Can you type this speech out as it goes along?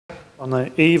On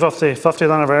the eve of the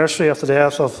 50th anniversary of the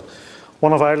death of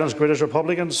one of Ireland's greatest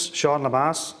Republicans, Sean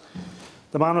Éireann,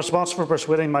 the man responsible for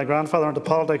persuading my grandfather into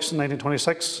politics in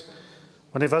 1926,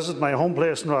 when he visited my home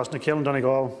place in Rossnakill in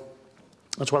Donegal,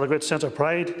 it's with a great sense of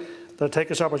pride that I take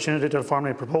this opportunity to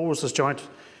formally propose this joint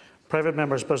private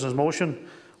members' business motion,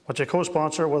 which I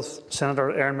co-sponsor with Senator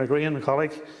Éireann McGreehan, a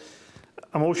colleague,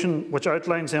 a motion which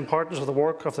outlines the importance of the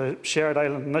work of the Shared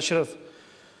Island Initiative,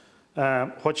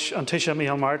 which Antisha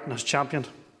Micheál Martin has championed.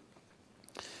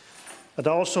 It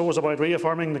also was about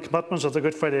reaffirming the commitments of the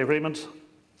Good Friday Agreement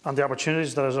and the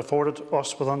opportunities that it has afforded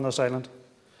us within this island.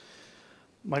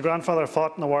 My grandfather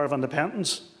fought in the War of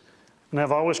Independence, and I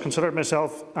have always considered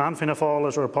myself and Fianna Fáil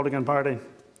as a Republican party.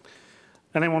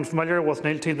 Anyone familiar with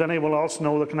Niall Blaney will also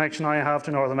know the connection I have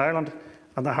to Northern Ireland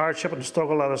and the hardship and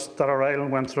struggle that our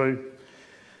island went through.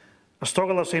 A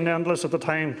struggle that seemed endless at the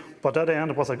time, but did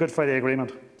end with a Good Friday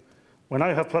Agreement. We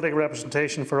now have political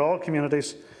representation for all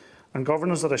communities and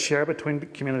governance that is shared between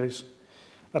communities.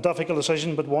 A difficult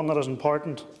decision, but one that is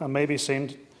important and may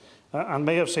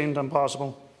have seemed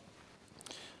impossible.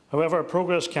 However,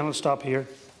 progress cannot stop here.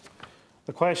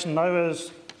 The question now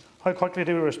is, how quickly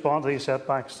do we respond to these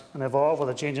setbacks and evolve with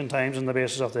the changing times on the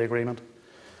basis of the agreement?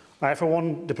 I, for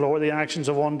one, deplore the actions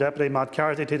of one Deputy Matt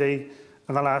Carthy TD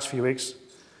in the last few weeks,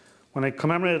 when he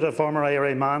commemorated a former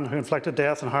IRA man who inflicted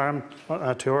death and harm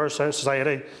to our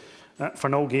society for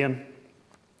no gain.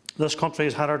 This country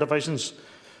has had our divisions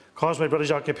caused by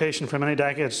British occupation for many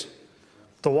decades.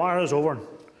 The war is over.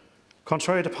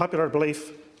 Contrary to popular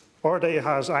belief, our day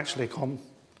has actually come.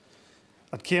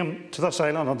 It came to this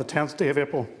island on the 10th day of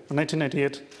April in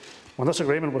 1998, when this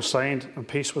agreement was signed and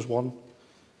peace was won.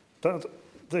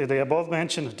 The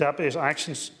above-mentioned deputy's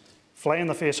actions fly in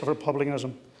the face of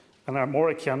republicanism and are more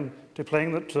akin to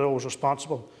playing to those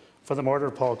responsible for the murder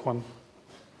of Paul Quinn.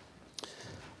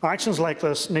 Actions like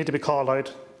this need to be called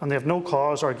out, and they have no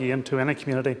cause or gain to any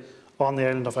community on the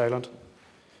island of Ireland.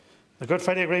 The Good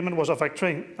Friday Agreement was a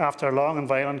victory after a long and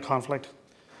violent conflict.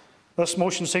 This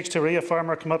motion seeks to reaffirm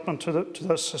our commitment to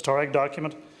this historic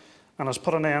document and has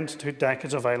put an end to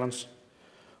decades of violence.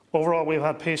 Overall, we have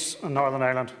had peace in Northern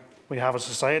Ireland. We have a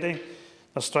society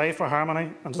that strives for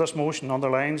harmony, and this motion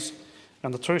underlines, in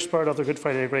the true spirit of the Good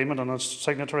Friday Agreement and its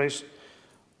signatories,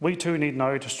 we too need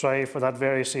now to strive for that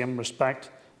very same respect,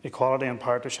 equality and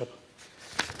partnership.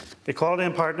 Equality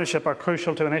and partnership are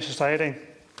crucial to any society,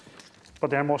 but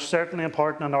they are most certainly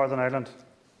important in Northern Ireland,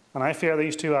 and I fear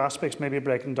these two aspects may be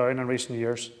breaking down in recent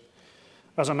years.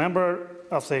 As a member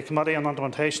of the Committee on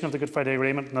Implementation of the Good Friday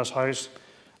Agreement in this House,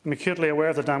 I am acutely aware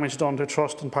of the damage done to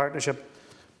trust and partnership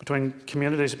between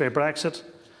communities by Brexit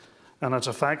and its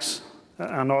effects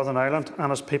in Northern Ireland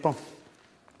and its people.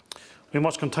 We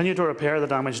must continue to repair the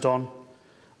damage done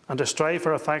and to strive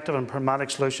for effective and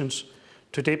pragmatic solutions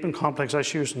to deep and complex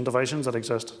issues and divisions that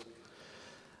exist.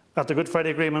 At the Good Friday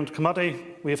Agreement Committee,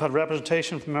 we have had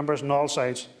representation from members on all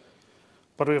sides,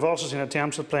 but we have also seen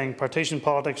attempts at playing partisan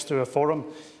politics through a forum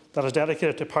that is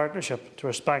dedicated to partnership, to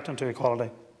respect and to equality.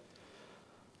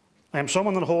 I am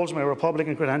someone that holds my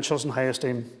Republican credentials in high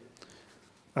esteem.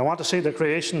 I want to see the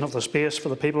creation of the space for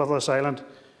the people of this island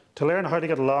to learn how to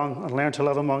get along and learn to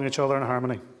live among each other in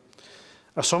harmony.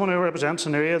 As someone who represents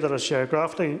an area that has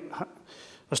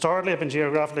historically been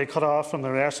geographically cut off from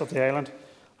the rest of the island,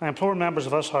 I implore members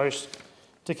of this House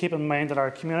to keep in mind that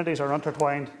our communities are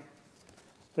intertwined.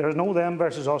 There is no them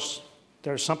versus us,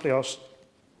 there is simply us.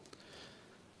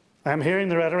 I am hearing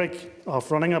the rhetoric of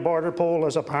running a border poll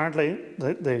as apparently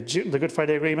the Good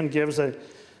Friday Agreement gives the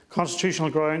constitutional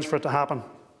grounds for it to happen.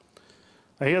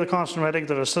 I hear the constant rhetoric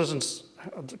that a citizens'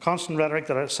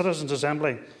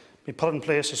 assembly be put in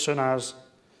place as soon as.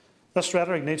 This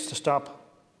rhetoric needs to stop.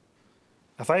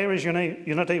 If Irish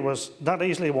unity was that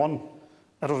easily won, it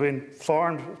would have been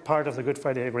formed part of the Good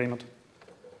Friday Agreement.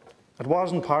 It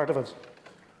wasn't part of it.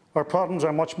 Our problems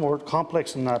are much more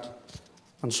complex than that,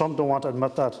 and some don't want to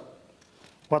admit that.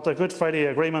 What the Good Friday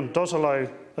Agreement does allow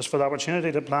is for the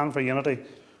opportunity to plan for unity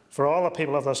for all the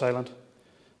people of this island.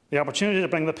 The opportunity to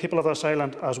bring the people of this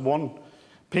island as one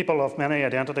people of many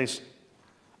identities.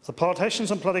 The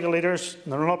politicians and political leaders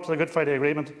in the run-up to the Good Friday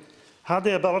Agreement had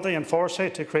the ability and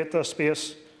foresight to create this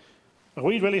space. Are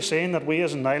we really saying that we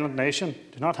as an island nation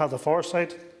do not have the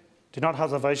foresight, do not have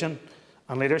the vision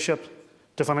and leadership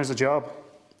to finish the job?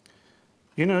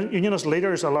 Unionist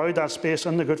leaders allowed that space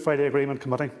in the Good Friday Agreement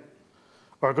Committee,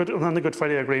 or in the Good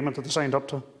Friday Agreement that they signed up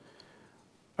to.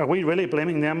 Are we really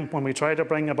blaming them when we try to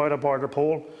bring about a border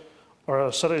poll or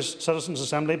a citizens'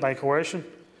 assembly by coercion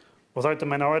without the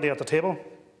minority at the table?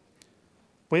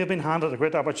 We have been handed a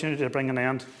great opportunity to bring an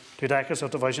end to decades of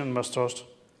division and mistrust.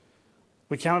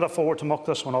 We cannot afford to muck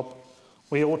this one up.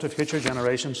 We owe it to future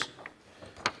generations.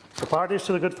 The parties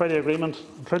to the Good Friday Agreement,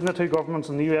 including the two governments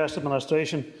and the US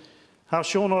administration, have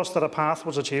shown us that a path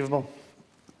was achievable.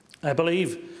 I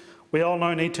believe we all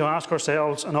now need to ask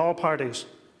ourselves in all parties,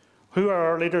 who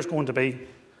are our leaders going to be?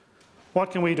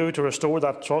 What can we do to restore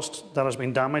that trust that has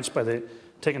been damaged by the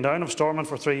taking down of Stormont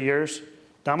for 3 years,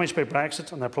 damaged by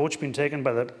Brexit and the approach being taken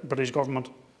by the British government?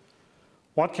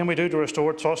 What can we do to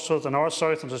restore trust so that the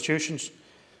North-South institutions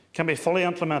can be fully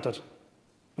implemented?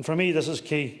 And for me, this is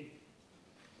key.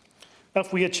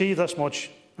 If we achieve this much,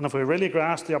 and if we really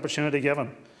grasp the opportunity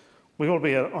given, we will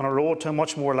be on a road to a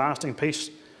much more lasting peace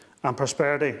and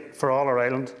prosperity for all our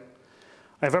island.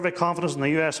 I have every confidence in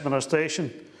the US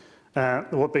administration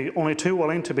that would be only too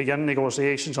willing to begin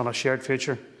negotiations on a shared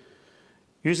future.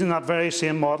 Using that very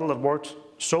same model that worked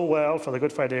so well for the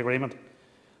Good Friday Agreement,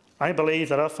 I believe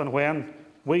that if and when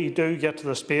we do get to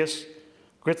the space,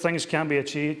 great things can be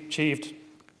achieved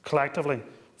collectively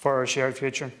for our shared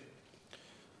future.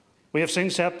 We have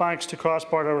seen setbacks to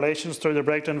cross-border relations through the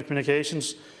breakdown of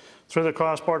communications through the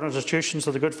cross-border institutions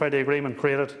that the Good Friday Agreement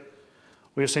created.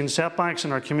 We have seen setbacks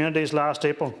in our communities last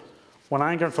April when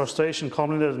anger and frustration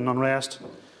culminated in unrest.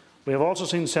 We have also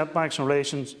seen setbacks in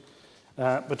relations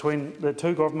between the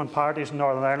two government parties in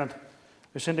Northern Ireland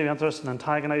who seem to be interested in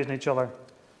antagonising each other,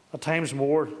 at times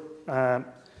more than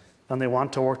they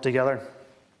want to work together.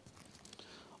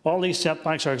 All these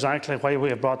setbacks are exactly why we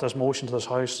have brought this motion to this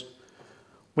House.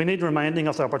 We need reminding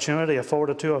of the opportunity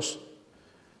afforded to us,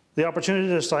 the opportunity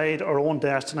to decide our own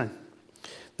destiny.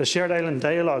 The Shared Island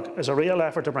Dialogue is a real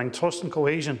effort to bring trust and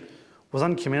cohesion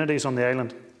within communities on the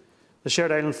island. The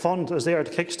Shared Island Fund is there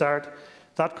to kick-start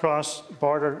that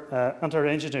cross-border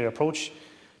interagency approach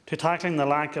to tackling the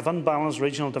lack of unbalanced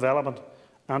regional development,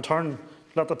 and in turn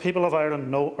let the people of Ireland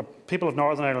know, or people of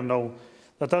Northern Ireland know,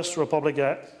 that this Republic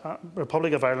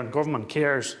of Ireland government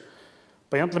cares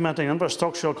by implementing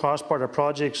infrastructural cross-border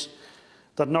projects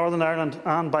that Northern Ireland,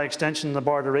 and by extension the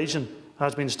border region,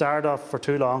 has been starved of for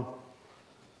too long.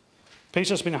 Peace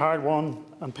has been hard won,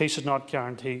 and peace is not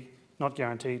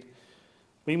guaranteed.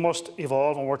 We must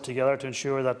evolve and work together to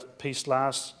ensure that peace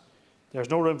lasts. There is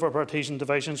no room for partisan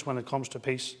divisions when it comes to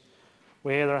peace.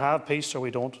 We either have peace or we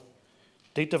don't.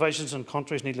 Deep divisions in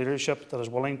countries need leadership that is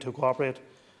willing to cooperate,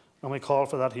 and we call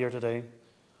for that here today.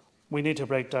 We need to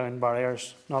break down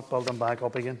barriers, not build them back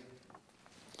up again.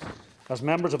 As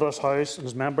members of this House and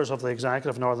as members of the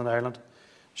Executive of Northern Ireland,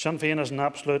 Sinn Féin has an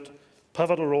absolute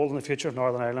pivotal role in the future of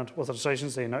Northern Ireland with the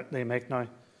decisions they make now.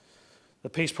 The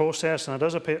peace process, and it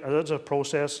is a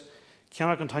process,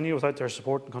 cannot continue without their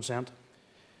support and consent.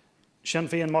 Sinn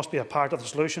Féin must be a part of the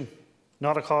solution,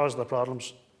 not a cause of the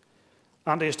problems.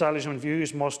 Anti-establishment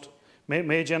views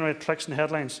may generate clicks and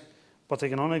headlines, but they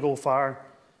can only go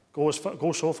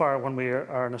so far when we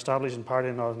are an establishing party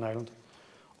in Northern Ireland.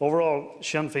 Overall,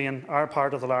 Sinn Féin are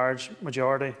part of the large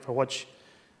majority for which,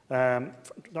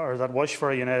 or that wish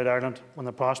for a united Ireland when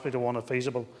the prospect of one is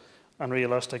feasible and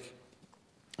realistic.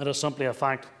 It is simply a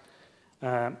fact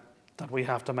that we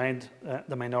have to mind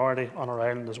the minority on our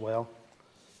island as well.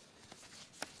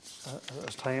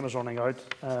 As time is running out,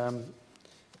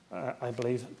 I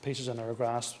believe peace is in our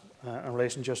grasp in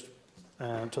relation just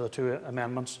to the two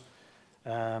amendments.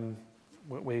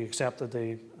 We accepted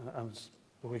the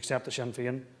Sinn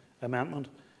Féin amendment.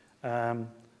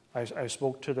 I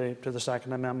spoke to the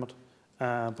second amendment,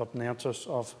 but in the interest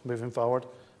of moving forward,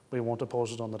 we won't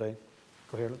oppose it on the day.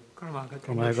 Go ahead.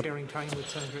 Sharing time with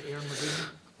Senator Éireann.